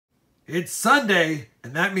It's Sunday,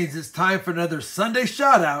 and that means it's time for another Sunday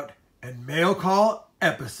shout out and mail call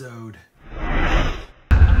episode.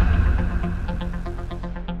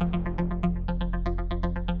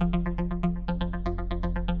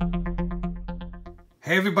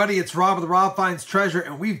 Hey everybody, it's Rob of the Rob Finds Treasure,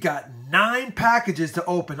 and we've got 9 packages to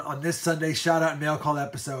open on this Sunday shout out and mail call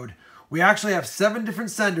episode. We actually have 7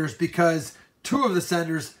 different senders because 2 of the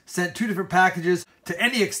senders sent 2 different packages. To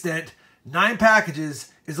any extent, 9 packages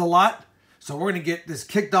is a lot, so we're going to get this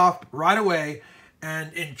kicked off right away.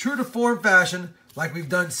 And in true to form fashion, like we've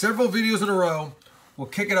done several videos in a row, we'll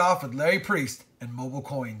kick it off with Larry Priest and Mobile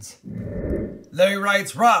Coins. Larry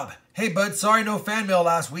writes, Rob, hey bud, sorry no fan mail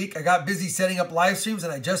last week. I got busy setting up live streams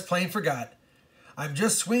and I just plain forgot. I'm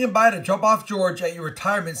just swinging by to drop off George at your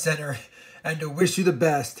retirement center and to wish you the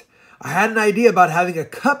best. I had an idea about having a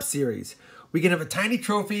cup series. We can have a tiny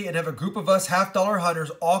trophy and have a group of us half-dollar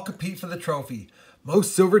hunters all compete for the trophy.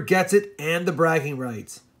 Most silver gets it and the bragging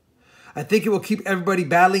rights. I think it will keep everybody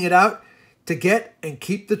battling it out to get and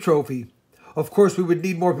keep the trophy. Of course, we would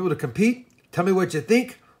need more people to compete. Tell me what you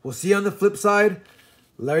think. We'll see you on the flip side.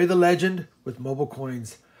 Larry the Legend with Mobile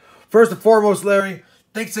Coins. First and foremost, Larry,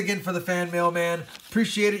 thanks again for the fan mail, man.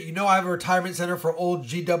 Appreciate it. You know I have a retirement center for old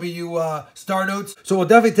GW star notes, so we'll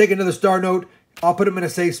definitely take another star note. I'll put them in a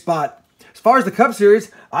safe spot. As far as the Cup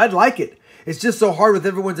Series, I'd like it. It's just so hard with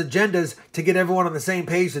everyone's agendas to get everyone on the same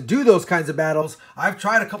page to do those kinds of battles. I've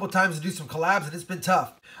tried a couple times to do some collabs and it's been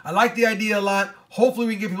tough. I like the idea a lot. Hopefully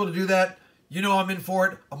we can get people to do that. You know I'm in for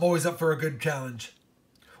it. I'm always up for a good challenge.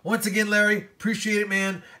 Once again, Larry, appreciate it,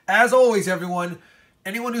 man. As always, everyone,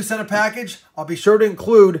 anyone who sent a package, I'll be sure to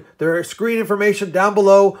include their screen information down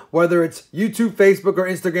below, whether it's YouTube, Facebook, or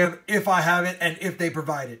Instagram, if I have it and if they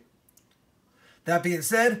provide it. That being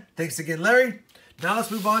said, thanks again, Larry. Now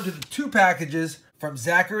let's move on to the 2 packages from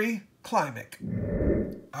Zachary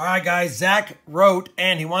Klimek. All right, guys, Zach wrote,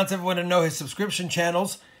 and he wants everyone to know his subscription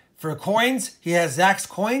channels. For coins, he has Zach's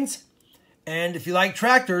Coins, and if you like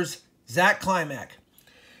tractors, Zach Klimek.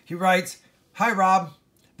 He writes, Hi, Rob.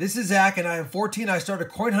 This is Zach, and I am 14. I started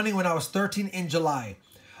coin hunting when I was 13 in July.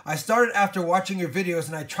 I started after watching your videos,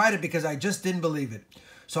 and I tried it because I just didn't believe it.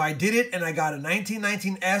 So I did it, and I got a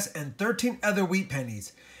 1919S and 13 other wheat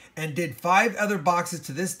pennies, and did 5 other boxes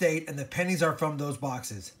to this date, and the pennies are from those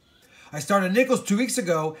boxes. I started nickels 2 weeks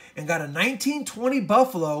ago, and got a 1920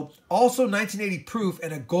 Buffalo, also 1980 proof,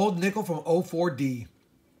 and a gold nickel from 04D.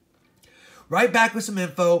 Right back with some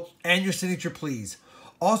info, and your signature, please.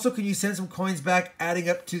 Also, can you send some coins back, adding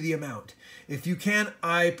up to the amount? If you can,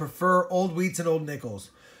 I prefer old wheats and old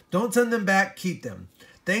nickels. Don't send them back, keep them.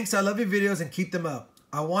 Thanks, I love your videos, and keep them up.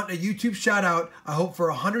 I want a YouTube shout out. I hope for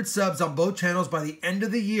 100 subs on both channels by the end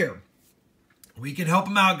of the year. We can help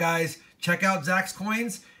them out, guys. Check out Zach's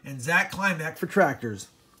Coins and Zach Klimek for tractors.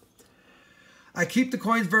 I keep the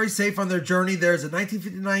coins very safe on their journey. There's a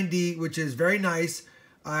 1959D, which is very nice.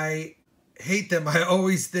 I hate them. I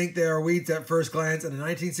always think they are wheats at first glance. And a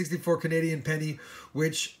 1964 Canadian penny,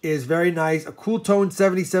 which is very nice. A cool tone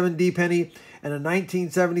 77D penny and a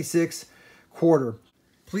 1976 quarter.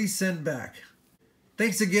 Please send back.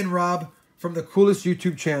 Thanks again, Rob, from the coolest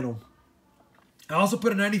YouTube channel. I also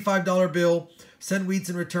put a $95 bill. Send wheats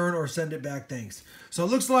in return or send it back. Thanks. So it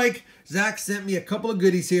looks like Zach sent me a couple of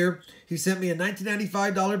goodies here. He sent me a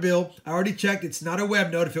 $1995 bill. I already checked. It's not a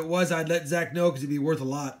web note. If it was, I'd let Zach know because it'd be worth a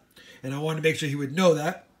lot. And I wanted to make sure he would know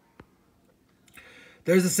that.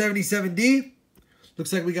 There's a 77D.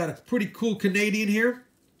 Looks like we got a pretty cool Canadian here.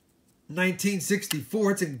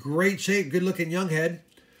 1964. It's in great shape. Good looking young head.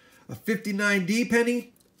 A 59D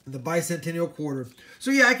penny, and the bicentennial quarter. So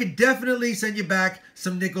yeah, I could definitely send you back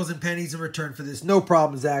some nickels and pennies in return for this. No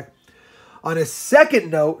problem, Zach. On a second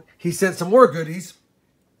note, he sent some more goodies.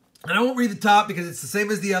 And I won't read the top because it's the same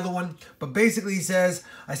as the other one. But basically he says,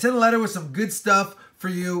 I sent a letter with some good stuff for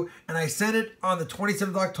you, and I sent it on the 27th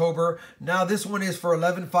of October. Now this one is for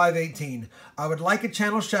 11/5/18. I would like a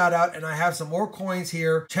channel shout out, and I have some more coins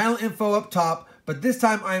here. Channel info up top. But this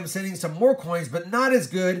time I am sending some more coins, but not as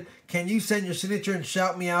good. Can you send your signature and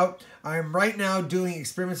shout me out? I am right now doing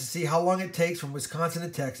experiments to see how long it takes from Wisconsin to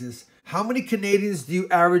Texas. How many Canadians do you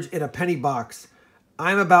average in a penny box?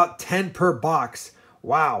 I'm about 10 per box.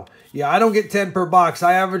 Wow. Yeah, I don't get 10 per box.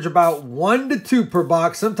 I average about 1 to 2 per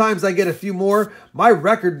box. Sometimes I get a few more. My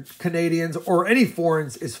record Canadians or any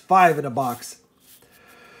foreigns is 5 in a box.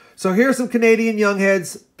 So here's some Canadian young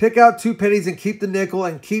heads. Pick out 2 pennies and keep the nickel,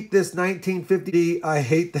 and keep this 1950D. I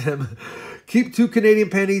hate them. Keep 2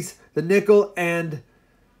 Canadian pennies, the nickel, and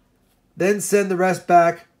then send the rest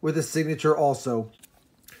back with a signature also.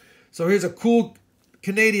 So here's a cool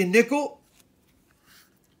Canadian nickel.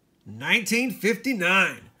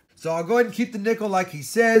 1959. So I'll go ahead and keep the nickel like he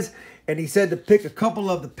says. And he said to pick a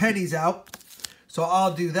couple of the pennies out. So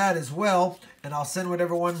I'll do that as well. And I'll send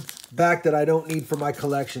whatever one back that I don't need for my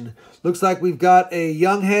collection. Looks like we've got a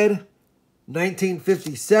Young Head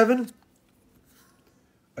 1957.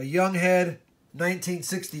 A Young Head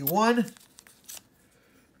 1961.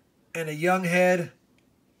 And a Young Head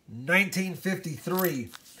 1953.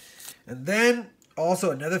 And then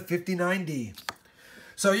also another 59D.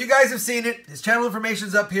 So you guys have seen it. His channel information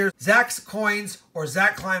is up here. Zach's Coins or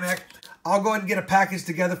Zach Climac. I'll go ahead and get a package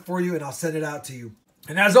together for you and I'll send it out to you.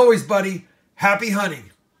 And as always, buddy, happy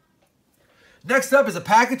hunting. Next up is a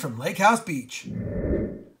package from Lakehouse Beach.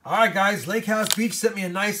 All right, guys, Lakehouse Beach sent me a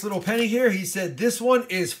nice little penny here. He said, this one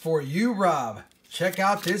is for you, Rob. Check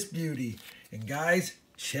out this beauty. And guys,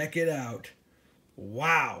 check it out.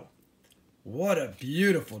 Wow. What a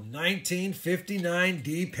beautiful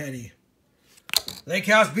 1959D penny.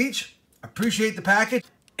 Lakehouse Beach, appreciate the package.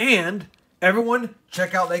 And everyone,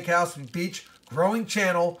 check out Lakehouse Beach, growing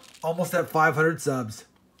channel, almost at 500 subs.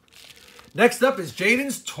 Next up is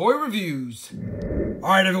Jayden's Toy Reviews. All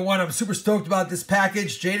right, everyone, I'm super stoked about this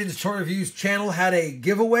package. Jayden's Toy Reviews channel had a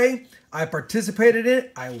giveaway. I participated in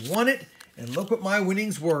it, I won it, and look what my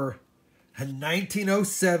winnings were. A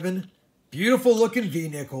 1907, beautiful looking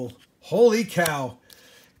V-nickel. Holy cow.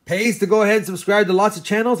 Pays to go ahead and subscribe to lots of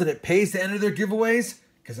channels, and it pays to enter their giveaways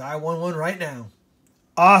because I won one right now.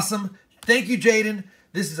 Awesome. Thank you, Jayden.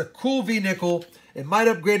 This is a cool V-nickel. It might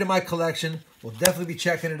upgrade to my collection. We'll definitely be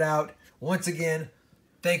checking it out. Once again,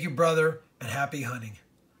 thank you, brother, and happy hunting.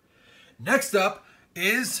 Next up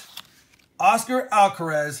is Oscar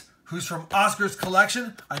Alcaraz, who's from Oscar's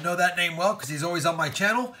collection. I know that name well because he's always on my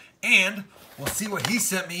channel. And we'll see what he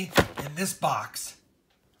sent me in this box.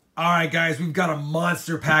 All right, guys, we've got a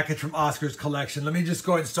monster package from Oscar's collection. Let me just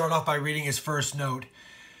go ahead and start off by reading his first note.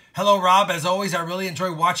 Hello, Rob. As always, I really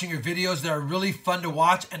enjoy watching your videos. They're really fun to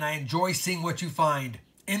watch, and I enjoy seeing what you find.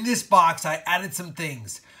 In this box, I added some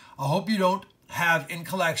things I hope you don't have in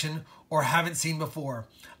collection or haven't seen before.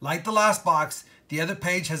 Like the last box, the other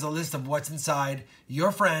page has a list of what's inside.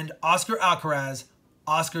 Your friend, Oscar Alcaraz,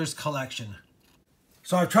 Oscar's collection.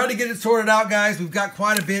 So I've tried to get it sorted out, guys. We've got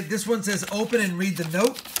quite a bit. This one says open and read the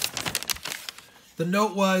note. The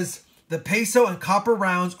note was, the peso and copper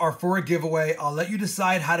rounds are for a giveaway. I'll let you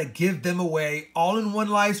decide how to give them away, all in one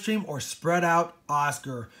live stream or spread out,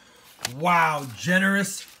 Oscar. Wow,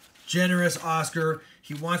 generous, generous Oscar.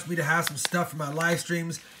 He wants me to have some stuff for my live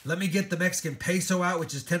streams. Let me get the Mexican peso out,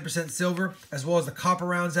 which is 10% silver, as well as the copper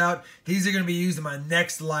rounds out. These are going to be used in my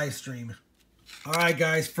next live stream. All right,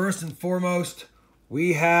 guys, first and foremost,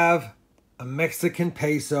 we have a Mexican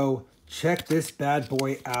peso. Check this bad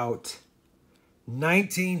boy out.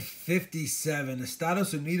 1957.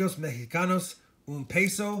 Estados Unidos Mexicanos, un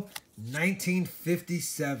peso,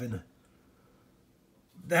 1957.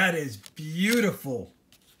 That is beautiful.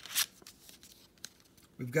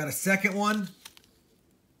 We've got a second one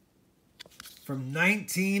from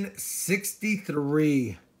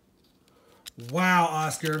 1963. Wow,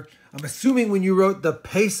 Oscar. I'm assuming when you wrote the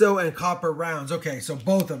peso and copper rounds. Okay, so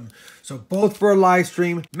both of them. So both for a live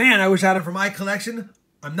stream. Man, I wish I had them for my collection.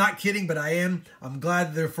 I'm not kidding, but I am. I'm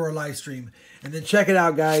glad they're for a live stream. And then check it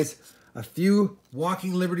out, guys. A few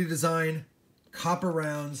Walking Liberty design copper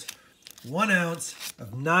rounds. 1 ounce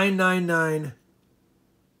of 999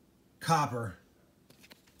 copper.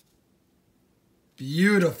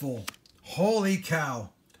 Beautiful. Holy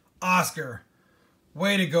cow. Oscar,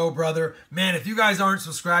 way to go, brother. Man, if you guys aren't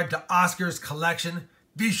subscribed to Oscar's collection,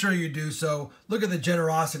 be sure you do so. Look at the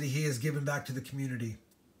generosity he has given back to the community.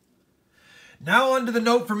 Now on to the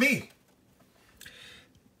note for me.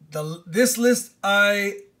 This list,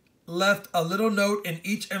 I left a little note in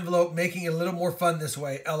each envelope, making it a little more fun this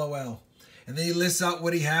way, LOL. And then he lists out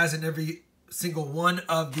what he has in every single one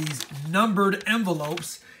of these numbered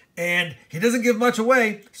envelopes. And he doesn't give much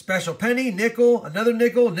away. Special penny, nickel, another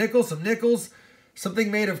nickel, nickel, some nickels,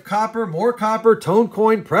 something made of copper, more copper, tone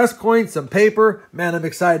coin, press coin, some paper. Man, I'm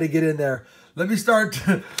excited to get in there. Let me start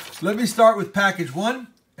with package 1.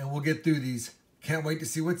 And we'll get through these. Can't wait to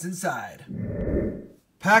see what's inside.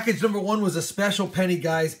 Package number 1 was a special penny,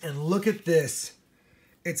 guys. And look at this.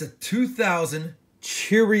 It's a 2000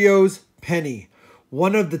 Cheerios penny.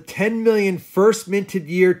 One of the 10 million first minted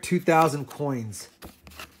year 2000 coins.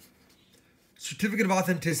 Certificate of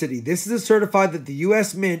authenticity. This is a certified that the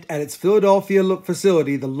U.S. Mint at its Philadelphia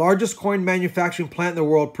facility, the largest coin manufacturing plant in the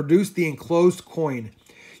world, produced the enclosed coin.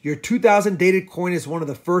 Your 2000 dated coin is one of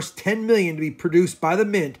the first 10 million to be produced by the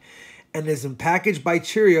Mint and is packaged by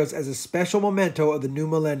Cheerios as a special memento of the new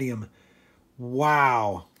millennium.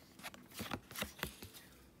 Wow.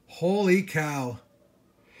 Holy cow.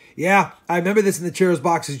 Yeah, I remember this in the Cheerios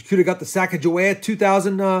boxes. You could have got the Sacagawea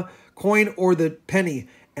 2000 coin or the penny,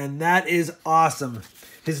 and that is awesome.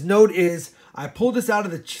 His note is, I pulled this out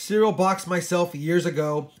of the cereal box myself years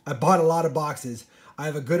ago. I bought a lot of boxes. I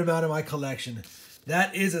have a good amount in my collection.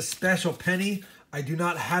 That is a special penny. I do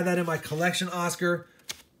not have that in my collection, Oscar.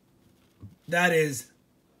 That is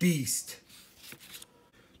beast.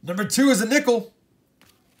 Number 2 is a nickel.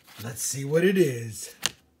 Let's see what it is.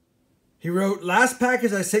 He wrote, last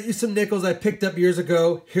package I sent you some nickels I picked up years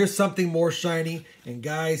ago. Here's something more shiny. And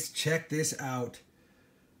guys, check this out.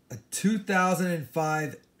 A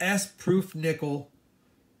 2005 S-proof nickel.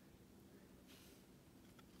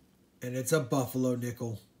 And it's a buffalo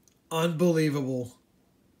nickel. Unbelievable.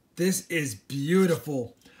 This is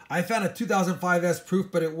beautiful. I found a 2005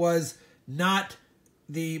 S-proof, but it was not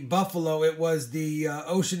the buffalo. It was the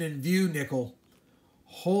Ocean and View nickel.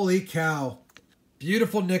 Holy cow.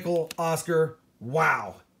 Beautiful nickel, Oscar.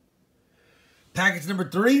 Wow. Package number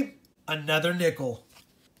 3, another nickel.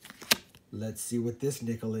 Let's see what this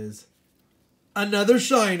nickel is. Another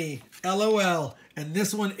shiny, LOL. And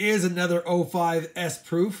this one is another 05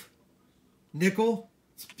 S-proof nickel.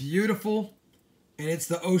 It's beautiful. And it's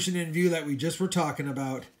the Ocean and View that we just were talking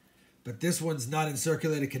about. But this one's not in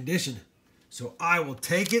circulated condition. So I will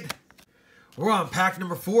take it. We're on pack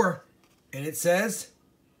number 4. And it says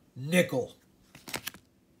nickel.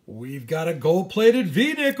 We've got a gold-plated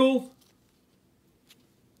V-nickel.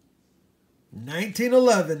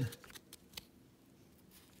 1911.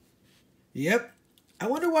 Yep. I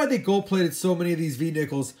wonder why they gold-plated so many of these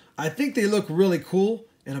V-nickels. I think they look really cool,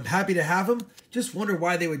 and I'm happy to have them. Just wonder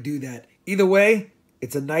why they would do that. Either way,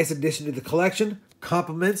 it's a nice addition to the collection.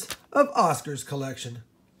 Compliments of Oscar's collection.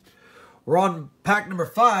 We're on pack number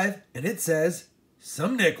 5, and it says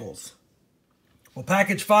some nickels. Well,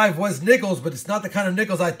 package 5 was nickels, but it's not the kind of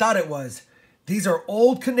nickels I thought it was. These are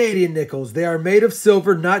old Canadian nickels. They are made of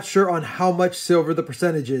silver, not sure on how much silver the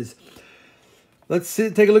percentage is. Let's see,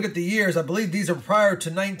 take a look at the years. I believe these are prior to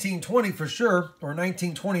 1920 for sure, or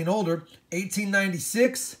 1920 and older.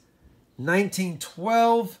 1896,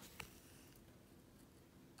 1912,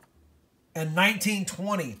 and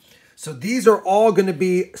 1920. So these are all going to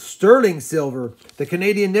be sterling silver. The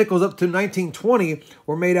Canadian nickels up to 1920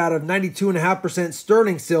 were made out of 92.5%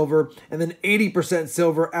 sterling silver and then 80%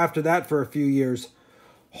 silver after that for a few years.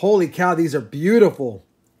 Holy cow, these are beautiful.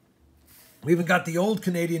 We even got the old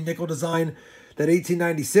Canadian nickel design, that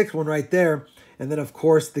 1896 one right there. And then, of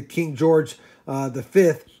course, the King George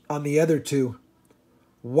V on the other two.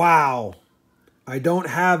 Wow. I don't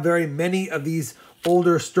have very many of these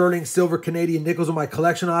older sterling silver Canadian nickels in my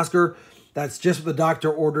collection, Oscar. That's just what the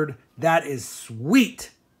doctor ordered. That is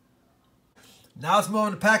sweet. Now let's move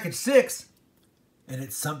on to package 6. And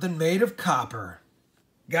it's something made of copper.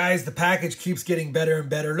 Guys, the package keeps getting better and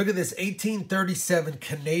better. Look at this 1837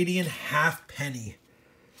 Canadian half penny.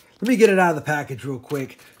 Let me get it out of the package real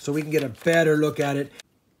quick so we can get a better look at it.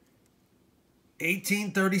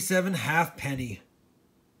 1837 half penny.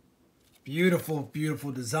 Beautiful,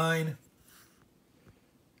 beautiful design.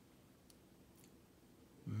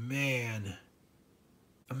 Man,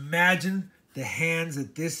 imagine the hands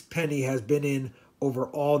that this penny has been in over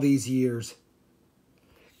all these years.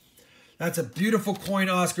 That's a beautiful coin,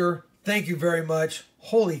 Oscar. Thank you very much.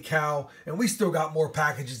 Holy cow. And we still got more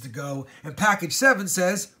packages to go. And package 7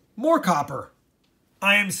 says more copper.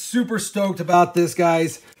 I am super stoked about this,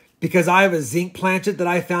 guys, because I have a zinc planchet that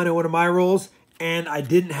I found in one of my rolls, and I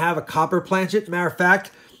didn't have a copper planchet. Matter of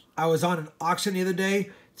fact, I was on an auction the other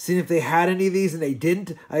day, seeing if they had any of these, and they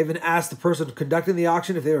didn't. I even asked the person conducting the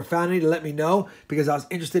auction if they were found any to let me know, because I was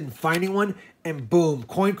interested in finding one. And boom,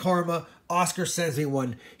 Coin Karma, Oscar sends me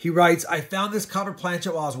one. He writes, I found this copper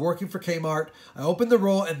planchet while I was working for Kmart. I opened the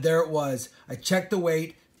roll, and there it was. I checked the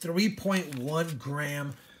weight, 3.1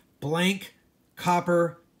 gram, blank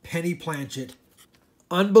copper penny planchet.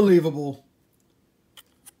 Unbelievable.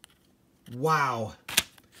 Wow.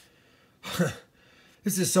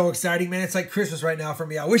 This is so exciting, man. It's like Christmas right now for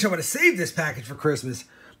me. I wish I would have saved this package for Christmas,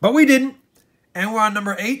 but we didn't. And we're on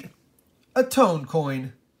number 8, a tone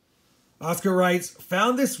coin. Oscar writes,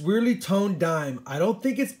 found this weirdly toned dime. I don't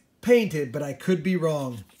think it's painted, but I could be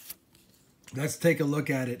wrong. Let's take a look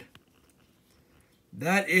at it.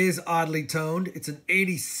 That is oddly toned. It's an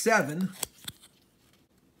 87.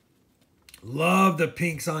 Love the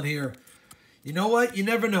pinks on here. You know what? You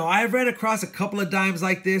never know. I have ran across a couple of dimes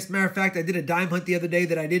like this. Matter of fact, I did a dime hunt the other day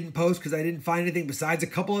that I didn't post because I didn't find anything besides a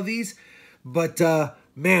couple of these. But,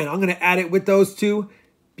 man, I'm going to add it with those two.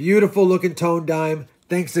 Beautiful looking toned dime.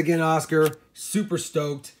 Thanks again, Oscar. Super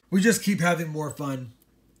stoked. We just keep having more fun.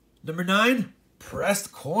 Number 9,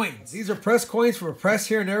 pressed coins. These are pressed coins from a press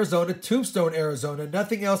here in Arizona, Tombstone, Arizona.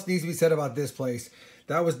 Nothing else needs to be said about this place.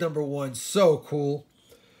 That was number one. So cool.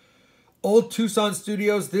 Old Tucson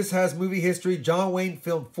Studios. This has movie history. John Wayne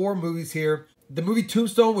filmed 4 movies here. The movie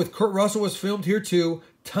Tombstone with Kurt Russell was filmed here too.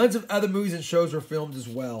 Tons of other movies and shows were filmed as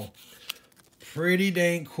well. Pretty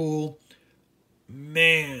dang cool.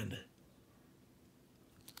 Man.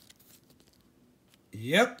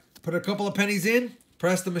 Yep. Put a couple of pennies in.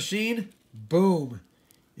 Press the machine. Boom.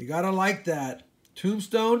 You gotta like that.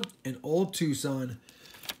 Tombstone and Old Tucson.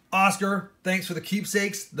 Oscar, thanks for the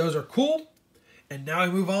keepsakes. Those are cool. And now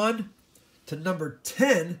we move on to number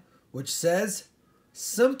 10, which says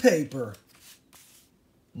some paper.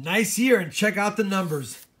 Nice year, and check out the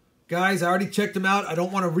numbers. Guys, I already checked them out. I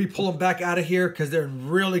don't want to re-pull them back out of here because they're in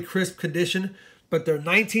really crisp condition. But they're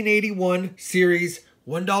 1981 series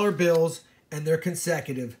 $1 bills, and they're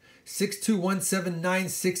consecutive.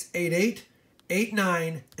 621796888,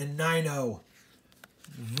 89, and 90.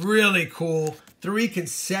 Really cool. 3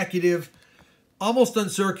 consecutive, almost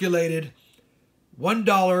uncirculated,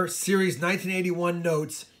 $1 series 1981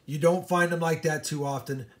 notes. You don't find them like that too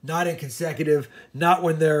often. Not in consecutive. Not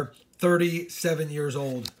when they're 37 years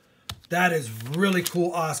old. That is really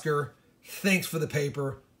cool, Oscar. Thanks for the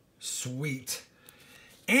paper. Sweet.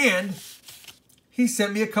 And he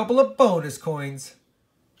sent me a couple of bonus coins.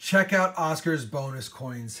 Check out Oscar's bonus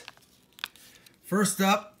coins. First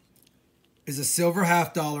up is a silver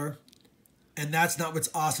 $50. And that's not what's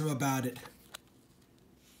awesome about it.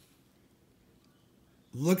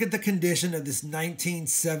 Look at the condition of this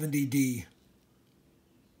 1970D.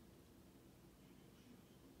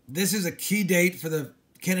 This is a key date for the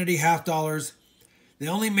Kennedy $50. They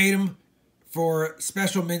only made them for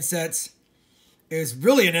special mint sets. It was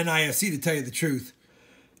really an NIFC, to tell you the truth.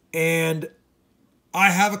 And I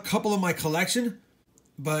have a couple in my collection,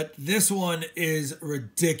 but this one is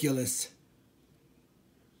ridiculous.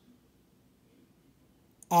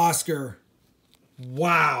 Oscar.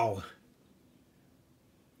 Wow.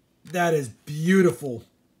 That is beautiful.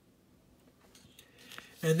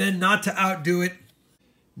 And then, not to outdo it,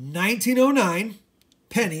 1909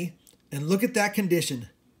 penny, and look at that condition.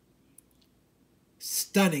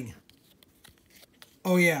 Stunning.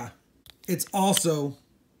 Oh yeah, it's also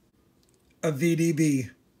a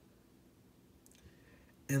VDB.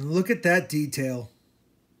 And look at that detail.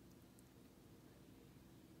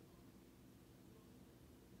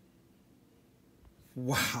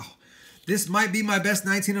 Wow. This might be my best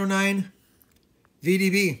 1909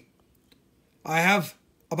 VDB. I have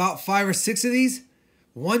about 5 or 6 of these.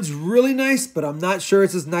 One's really nice, but I'm not sure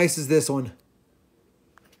it's as nice as this one.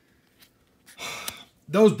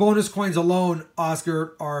 Those bonus coins alone,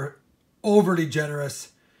 Oscar, are overly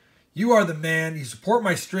generous. You are the man. You support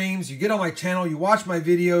my streams. You get on my channel. You watch my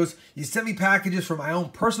videos. You sent me packages for my own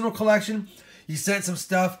personal collection. You sent some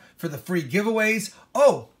stuff for the free giveaways.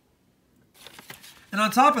 Oh, and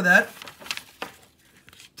on top of that,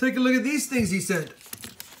 take a look at these things he sent.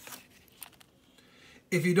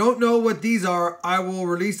 If you don't know what these are, I will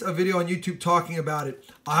release a video on YouTube talking about it.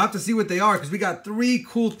 I'll have to see what they are because we got 3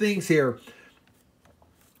 cool things here.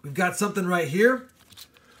 We've got something right here.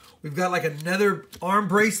 We've got like another arm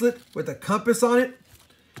bracelet with a compass on it.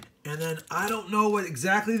 And then I don't know what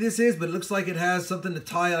exactly this is, but it looks like it has something to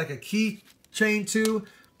tie like a key chain to.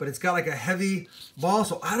 But it's got like a heavy ball.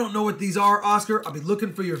 So I don't know what these are, Oscar. I'll be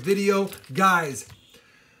looking for your video. Guys,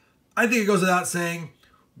 I think it goes without saying,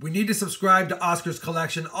 we need to subscribe to Oscar's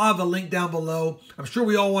collection. I'll have a link down below. I'm sure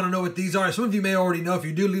we all want to know what these are. Some of you may already know. If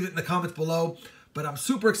you do, leave it in the comments below. But I'm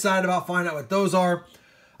super excited about finding out what those are.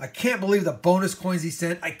 I can't believe the bonus coins he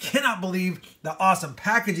sent. I cannot believe the awesome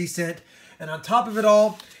package he sent. And on top of it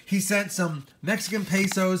all, he sent some Mexican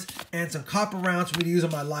pesos and some copper rounds for me to use on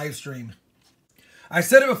my live stream. I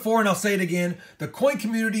said it before and I'll say it again. The coin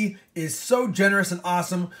community is so generous and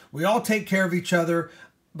awesome. We all take care of each other.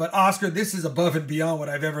 But Oscar, this is above and beyond what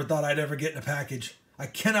I've ever thought I'd ever get in a package. I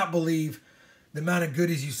cannot believe the amount of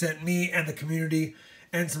goodies you sent me and the community,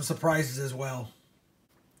 and some surprises as well.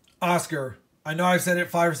 Oscar, I know I've said it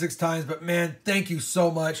 5 or 6 times, but man, thank you so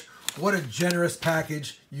much. What a generous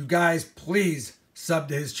package. You guys, please sub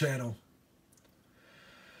to his channel.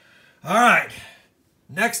 All right.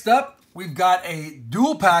 Next up, we've got a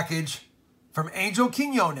dual package from Angel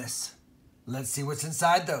Quinones. Let's see what's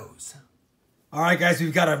inside those. All right, guys,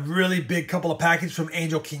 we've got a really big couple of packages from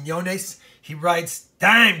Angel Quinones. He writes,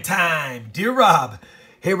 Dime time. Dear Rob.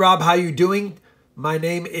 Hey, Rob, how you doing? My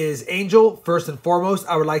name is Angel. First and foremost,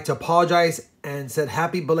 I would like to apologize and said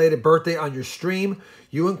happy belated birthday on your stream.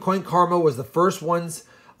 You and Coin Karma was the first ones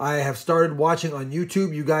I have started watching on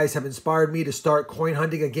YouTube. You guys have inspired me to start coin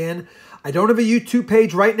hunting again. I don't have a YouTube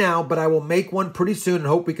page right now, but I will make one pretty soon and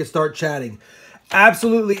hope we can start chatting.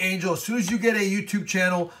 Absolutely, Angel. As soon as you get a YouTube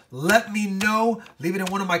channel, let me know. Leave it in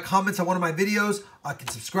one of my comments on one of my videos. I can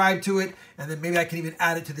subscribe to it, and then maybe I can even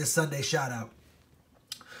add it to this Sunday shout-out.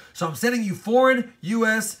 So I'm sending you foreign,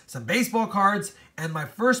 US, some baseball cards, and my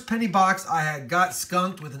first penny box I had got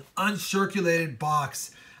skunked with an uncirculated box.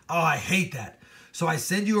 Oh, I hate that. So I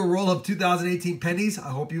send you a roll of 2018 pennies. I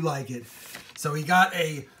hope you like it. So he got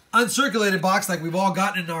a uncirculated box like we've all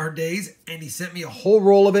gotten in our days, and he sent me a whole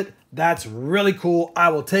roll of it. That's really cool. I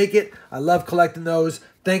will take it. I love collecting those.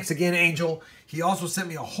 Thanks again, Angel. He also sent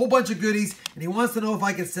me a whole bunch of goodies, and he wants to know if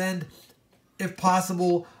I can send, if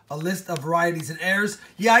possible, a list of varieties and airs.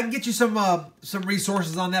 Yeah, I can get you some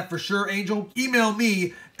resources on that for sure, Angel. Email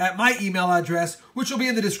me at my email address, which will be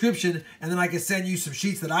in the description, and then I can send you some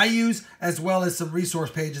sheets that I use, as well as some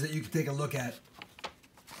resource pages that you can take a look at.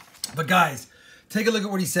 But guys, take a look at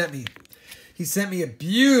what he sent me. He sent me a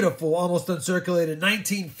beautiful, almost uncirculated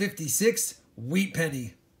 1956 wheat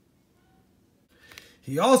penny.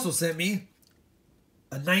 He also sent me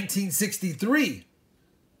a 1963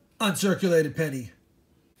 uncirculated penny.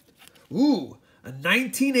 Ooh, a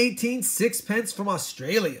 1918 sixpence from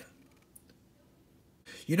Australia.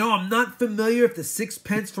 You know, I'm not familiar with the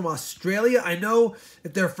sixpence from Australia. I know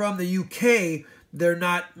if they're from the UK, they're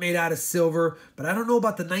not made out of silver, but I don't know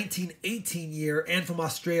about the 1918 year and from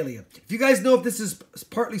Australia. If you guys know if this is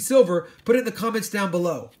partly silver, put it in the comments down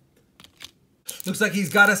below. Looks like he's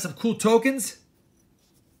got us some cool tokens.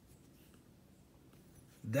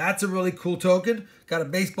 That's a really cool token. Got a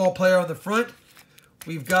baseball player on the front.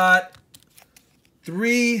 We've got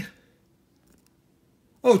 3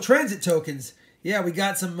 transit tokens. Yeah, we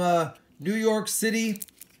got some New York City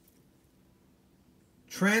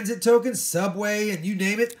transit tokens, subway, and you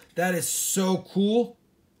name it. That is so cool.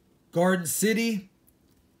 Garden City.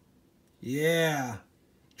 Yeah.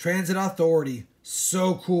 Transit Authority.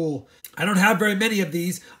 So cool. I don't have very many of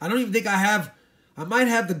these. I don't even think I have. I might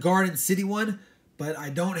have the Garden City one, but I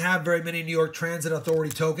don't have very many New York Transit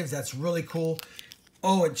Authority tokens. That's really cool.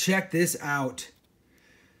 Oh, and check this out.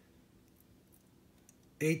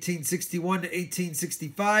 1861 to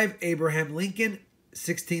 1865, Abraham Lincoln,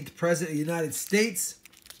 16th President of the United States.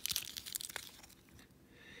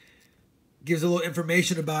 Gives a little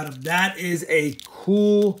information about him. That is a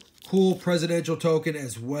cool presidential token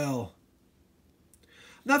as well. I'm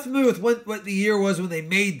not familiar with what the year was when they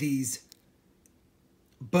made these,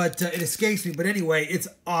 but it escapes me. But anyway, it's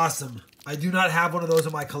awesome. I do not have one of those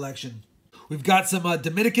in my collection. We've got some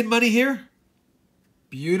Dominican money here.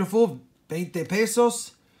 Beautiful. 20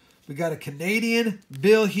 pesos. We got a Canadian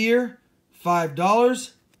bill here.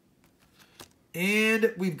 $5.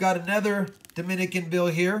 And we've got another Dominican bill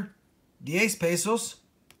here. 10 pesos.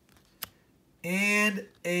 And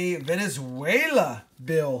a Venezuela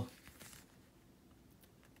bill.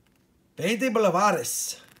 20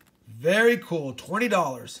 bolívares. Very cool.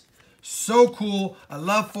 $20. So cool. I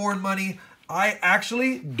love foreign money. I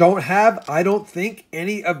actually don't have, I don't think,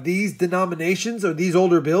 any of these denominations or these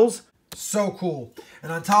older bills. So cool.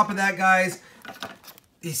 And on top of that, guys,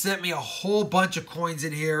 he sent me a whole bunch of coins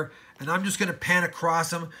in here. And I'm just going to pan across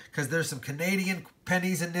them because there's some Canadian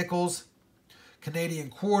pennies and nickels. Canadian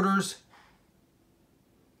quarters.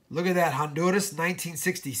 Look at that. Honduras,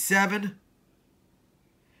 1967.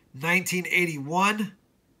 1981.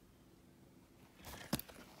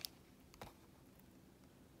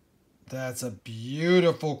 That's a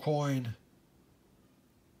beautiful coin.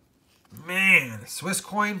 Man, Swiss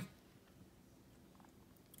coin.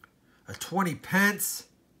 A 20 pence.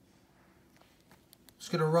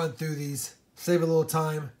 Just going to run through these. Save a little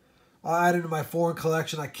time. I'll add it to my foreign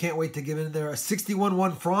collection. I can't wait to give it in there. A 61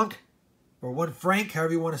 1 franc. Or 1 franc,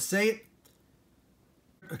 however you want to say it.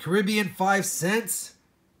 A Caribbean 5 cents.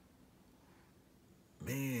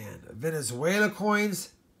 Man, Venezuela coins.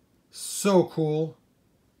 So cool.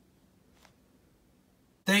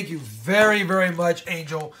 Thank you very, very much,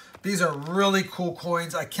 Angel. These are really cool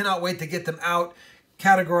coins. I cannot wait to get them out,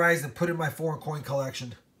 categorized, and put in my foreign coin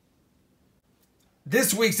collection.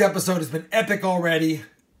 This week's episode has been epic already.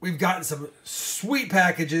 We've gotten some sweet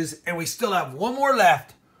packages, and we still have one more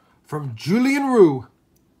left from Julian Roux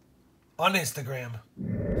on Instagram.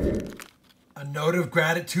 A note of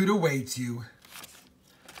gratitude awaits you.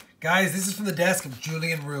 Guys, this is from the desk of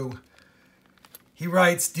Julian Roux. He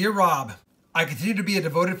writes, Dear Rob, I continue to be a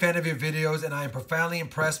devoted fan of your videos, and I am profoundly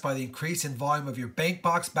impressed by the increase in volume of your bank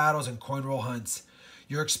box battles and coin roll hunts.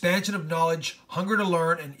 Your expansion of knowledge, hunger to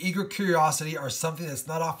learn, and eager curiosity are something that's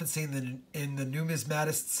not often seen in the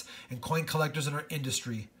numismatists and coin collectors in our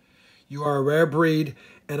industry. You are a rare breed,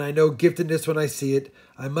 and I know giftedness when I see it.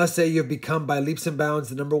 I must say you have become by leaps and bounds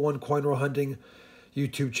the #1 coin roll hunting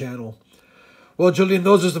YouTube channel. Well, Julian,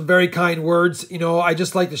 those are some very kind words. You know, I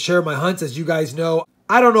just like to share my hunts, as you guys know.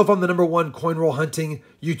 I don't know if I'm the #1 coin roll hunting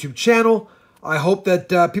YouTube channel. I hope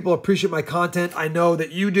that people appreciate my content. I know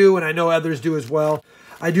that you do, and I know others do as well.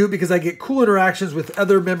 I do it because I get cool interactions with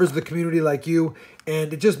other members of the community like you,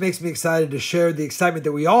 and it just makes me excited to share the excitement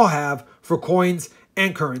that we all have for coins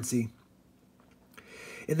and currency.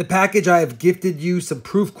 In the package, I have gifted you some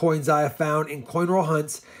proof coins I have found in coin roll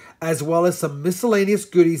hunts, as well as some miscellaneous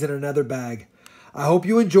goodies in another bag. I hope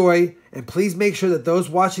you enjoy, and please make sure that those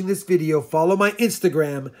watching this video follow my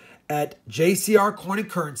Instagram at JCR Coin and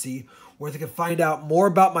Currency, where they can find out more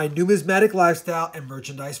about my numismatic lifestyle and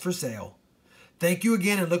merchandise for sale. Thank you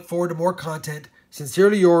again and look forward to more content.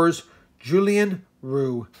 Sincerely yours, Julian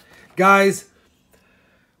Roux. Guys,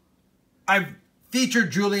 I've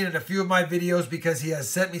featured Julian in a few of my videos because he has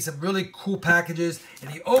sent me some really cool packages, and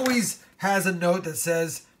he always has a note that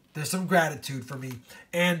says there's some gratitude for me.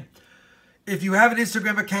 And if you have an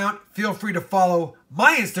Instagram account, feel free to follow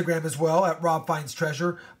my Instagram as well at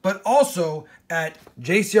RobFindsTreasure, but also at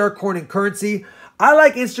JCR Coin and Currency. I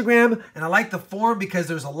like Instagram and I like the forum because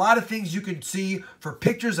there's a lot of things you can see for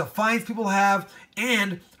pictures of finds people have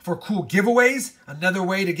and for cool giveaways, another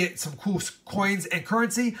way to get some cool coins and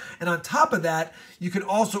currency. And on top of that, you can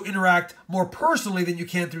also interact more personally than you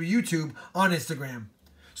can through YouTube on Instagram.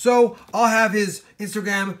 So I'll have his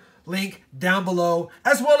Instagram link down below,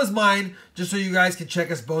 as well as mine, just so you guys can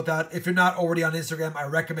check us both out. If you're not already on Instagram, I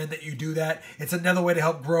recommend that you do that. It's another way to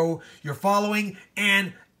help grow your following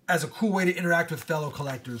and as a cool way to interact with fellow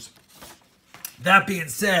collectors. That being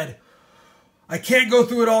said, I can't go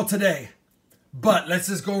through it all today, but let's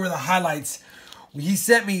just go over the highlights. He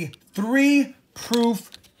sent me 3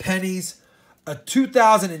 proof pennies, a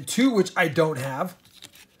 2002, which I don't have,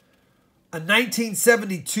 a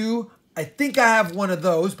 1972, I think I have one of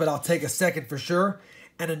those, but I'll take a second for sure,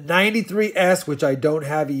 and a 93S, which I don't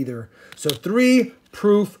have either. So 3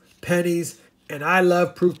 proof pennies, and I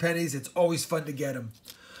love proof pennies. It's always fun to get them.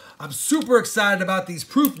 I'm super excited about these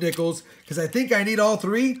proof nickels because I think I need all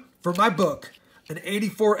 3 for my book. An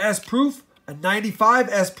 84S proof, a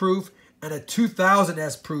 95S proof, and a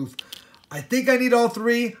 2000S proof. I think I need all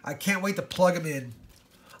 3. I can't wait to plug them in.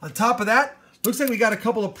 On top of that, looks like we got a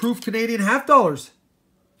couple of proof Canadian half dollars.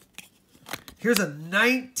 Here's a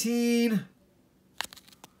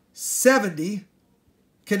 1970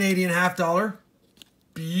 Canadian half dollar.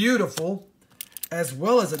 Beautiful. As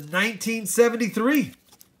well as a 1973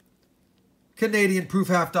 Canadian proof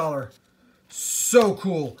half dollar. So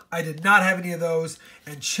cool. I did not have any of those.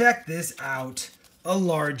 And check this out. A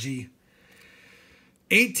largie.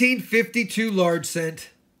 1852 large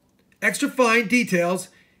cent. Extra fine details.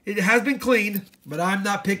 It has been cleaned, but I'm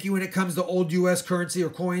not picky when it comes to old US currency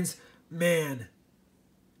or coins. Man,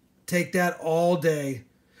 take that all day.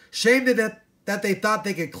 Shame that they thought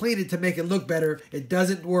they could clean it to make it look better. It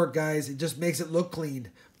doesn't work, guys. It just makes it look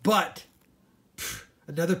clean. But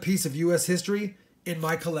another piece of U.S. history in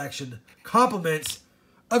my collection. Compliments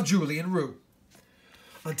of Julian Roux.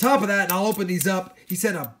 On top of that, and I'll open these up, he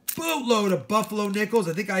sent a boatload of Buffalo nickels.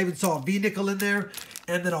 I think I even saw a V nickel in there.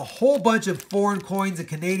 And then a whole bunch of foreign coins and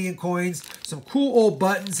Canadian coins. Some cool old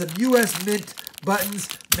buttons, some U.S. mint buttons.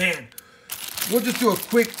 Man, we'll just do a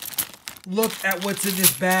quick look at what's in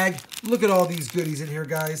this bag. Look at all these goodies in here,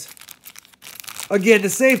 guys. Again, to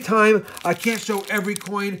save time, I can't show every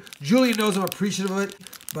coin. Julian knows I'm appreciative of it,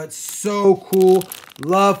 but so cool.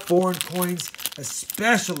 Love foreign coins,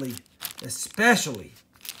 especially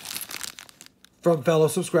from fellow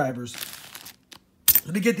subscribers.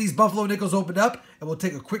 Let me get these Buffalo nickels opened up, and we'll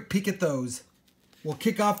take a quick peek at those. We'll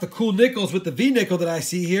kick off the cool nickels with the V nickel that I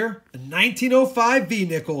see here. A 1905 V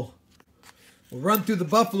nickel. We'll run through the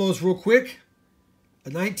Buffaloes real quick. A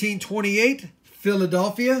 1928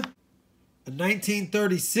 Philadelphia. A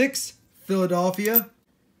 1936 Philadelphia.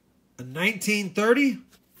 A 1930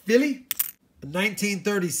 Philly. A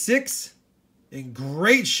 1936 in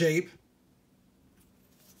great shape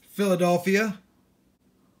Philadelphia.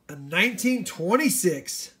 A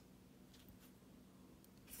 1926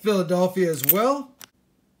 Philadelphia as well.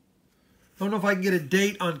 I don't know if I can get a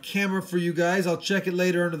date on camera for you guys. I'll check it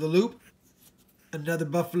later under the loop. Another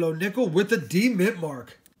Buffalo nickel with a D mint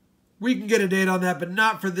mark. We can get a date on that, but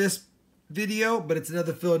not for this video. But it's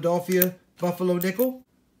another Philadelphia Buffalo nickel.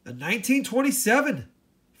 A 1927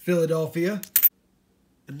 Philadelphia.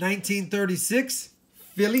 A 1936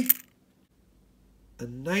 Philly. a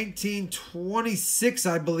 1926,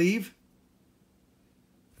 I believe,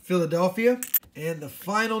 Philadelphia. And the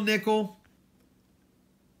final nickel,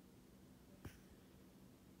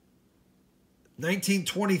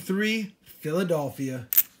 1923, Philadelphia.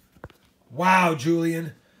 Wow,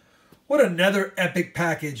 Julian. What another epic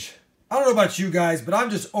package. I don't know about you guys, but I'm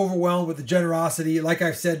just overwhelmed with the generosity, like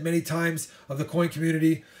I've said many times, of the coin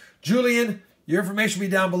community. Julian, your information will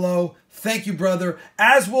be down below. Thank you, brother.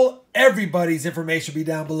 As will everybody's information be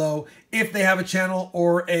down below if they have a channel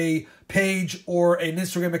or a page or an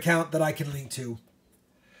Instagram account that I can link to.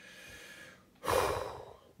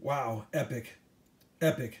 Wow, epic.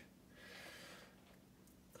 Epic.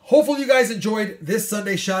 Hopefully you guys enjoyed this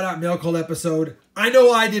Sunday shout out mail call episode. I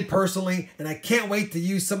know I did personally, and I can't wait to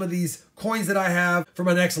use some of these coins that I have for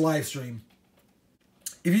my next live stream.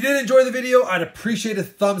 If you did enjoy the video, I'd appreciate a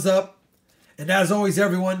thumbs up. And as always,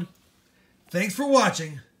 everyone, thanks for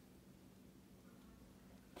watching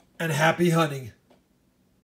and happy hunting.